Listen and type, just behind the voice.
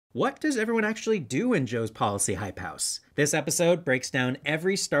What does everyone actually do in Joe's Policy Hype House? This episode breaks down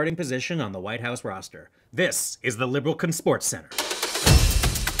every starting position on the White House roster. This is the Liberal Consports Center.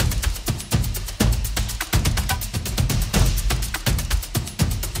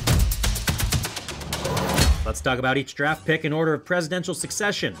 Let's talk about each draft pick in order of presidential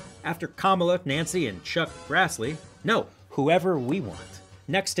succession. After Kamala, Nancy, and Chuck Grassley, no, whoever we want.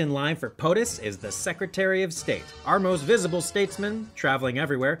 Next in line for POTUS is the Secretary of State, our most visible statesman, traveling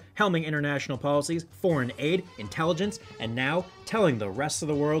everywhere, helming international policies, foreign aid, intelligence, and now telling the rest of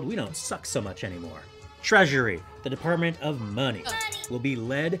the world we don't suck so much anymore. Treasury, the Department of Money, will be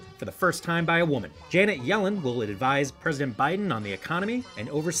led for the first time by a woman. Janet Yellen will advise President Biden on the economy and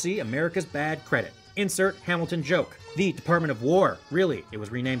oversee America's bad credit. Insert Hamilton joke. The Department of War, really, it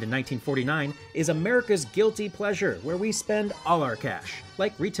was renamed in 1949, is America's guilty pleasure, where we spend all our cash.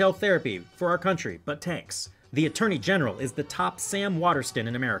 Like retail therapy for our country, but tanks. The Attorney General is the top Sam Waterston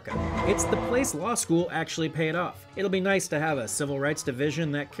in America. It's the place law school actually paid off. It'll be nice to have a civil rights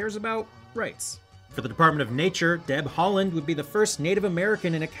division that cares about rights. For the Department of Nature, Deb Haaland would be the first Native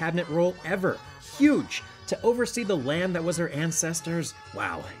American in a cabinet role ever. Huge! To oversee the land that was her ancestors?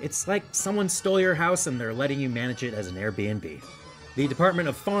 Wow, it's like someone stole your house and they're letting you manage it as an Airbnb. The Department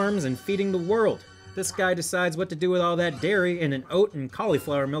of Farms and Feeding the World. This guy decides what to do with all that dairy in an oat and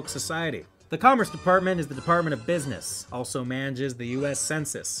cauliflower milk society. The Commerce Department is the Department of Business, also manages the US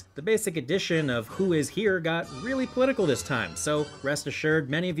Census. The basic edition of Who Is Here got really political this time, so rest assured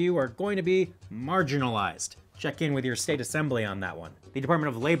many of you are going to be marginalized. Check in with your state assembly on that one. The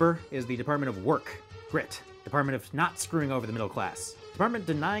Department of Labor is the Department of Work. Grit. Department of not screwing over the middle class. Department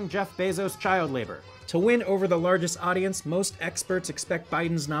denying Jeff Bezos child labor. To win over the largest audience, most experts expect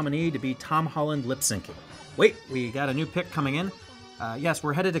Biden's nominee to be Tom Holland lip-syncing. Wait, we got a new pick coming in. Yes,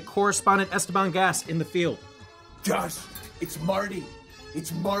 we're headed to correspondent Esteban Gast in the field. Josh, it's Marty.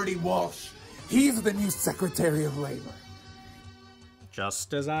 It's Marty Walsh. He's the new Secretary of Labor.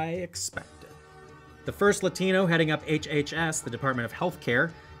 Just as I expected. The first Latino heading up HHS, the Department of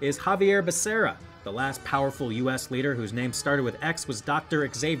Healthcare, is Javier Becerra. The last powerful U.S. leader whose name started with X was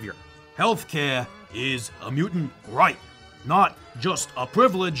Dr. Xavier. Healthcare is a mutant right, not just a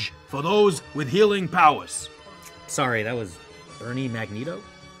privilege for those with healing powers. Sorry, that was Bernie Magneto?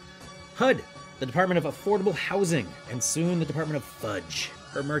 HUD, the Department of Affordable Housing, and soon the Department of Fudge.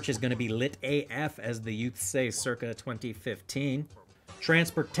 Her merch is going to be lit AF, as the youth say, circa 2015.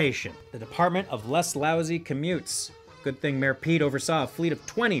 Transportation, the Department of Less Lousy Commutes. Good thing Mayor Pete oversaw a fleet of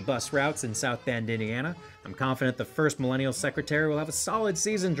 20 bus routes in South Bend, Indiana. I'm confident the first millennial secretary will have a solid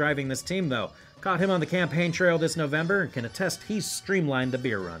season driving this team, though. Caught him on the campaign trail this November and can attest he's streamlined the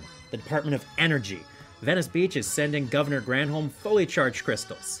beer run. The Department of Energy. Venice Beach is sending Governor Granholm fully charged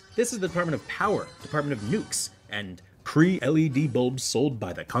crystals. This is the Department of Power, Department of Nukes, and pre-LED bulbs sold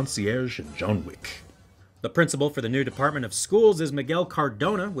by the concierge in John Wick. The principal for the new Department of Schools is Miguel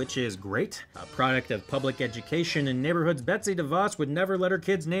Cardona, which is great. A product of public education in neighborhoods Betsy DeVos would never let her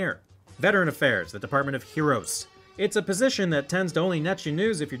kids near. Veteran Affairs, the Department of Heroes. It's a position that tends to only net you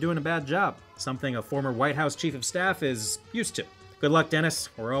news if you're doing a bad job, something a former White House Chief of Staff is used to. Good luck, Dennis.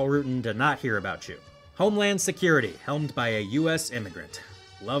 We're all rooting to not hear about you. Homeland Security, helmed by a U.S. immigrant.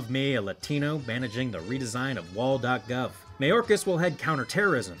 Love me, a Latino managing the redesign of wall.gov. Mayorkas will head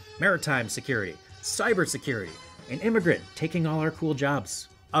counterterrorism, maritime security, cybersecurity, an immigrant taking all our cool jobs.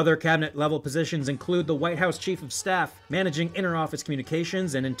 Other cabinet-level positions include the White House Chief of Staff, managing inter-office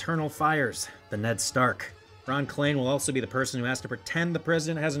communications and internal fires, the Ned Stark. Ron Klain will also be the person who has to pretend the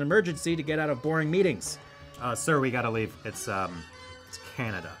president has an emergency to get out of boring meetings. Sir, we gotta leave. It's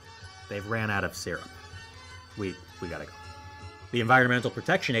Canada. They've ran out of syrup. We gotta go. The Environmental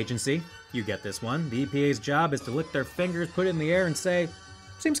Protection Agency, you get this one. The EPA's job is to lick their fingers, put it in the air, and say,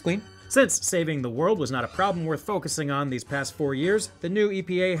 seems clean. Since saving the world was not a problem worth focusing on these past 4 years, the new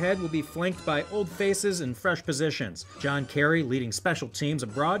EPA head will be flanked by old faces and fresh positions. John Kerry leading special teams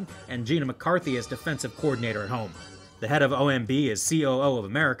abroad, and Gina McCarthy as defensive coordinator at home. The head of OMB is COO of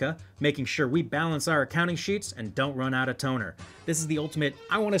America, making sure we balance our accounting sheets and don't run out of toner. This is the ultimate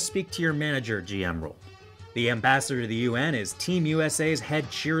I want to speak to your manager GM role. The ambassador to the UN is Team USA's head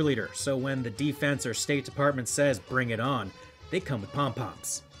cheerleader, so when the Defense or State Department says bring it on, they come with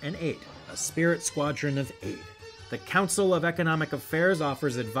pom-poms. And aid, a spirit squadron of aid. The Council of Economic Affairs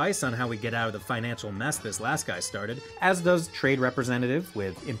offers advice on how we get out of the financial mess this last guy started, as does Trade Representative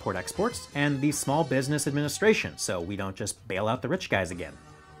with Import-Exports, and the Small Business Administration, so we don't just bail out the rich guys again.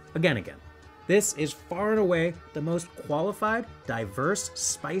 Again. This is far and away the most qualified, diverse,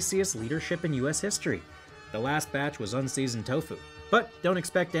 spiciest leadership in US history. The last batch was unseasoned tofu. But don't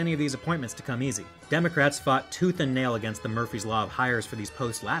expect any of these appointments to come easy. Democrats fought tooth and nail against the Murphy's Law of hires for these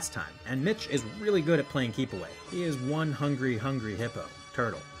posts last time, and Mitch is really good at playing keep away. He is one hungry hippo.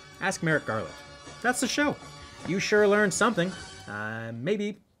 Turtle. Ask Merrick Garland. That's the show. You sure learned something.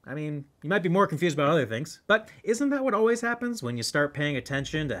 Maybe. I mean, you might be more confused about other things, but isn't that what always happens when you start paying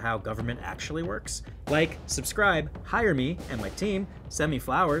attention to how government actually works? Like, subscribe, hire me and my team, send me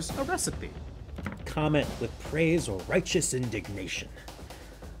flowers, a recipe. Comment with praise or righteous indignation.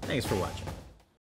 Thanks for watching.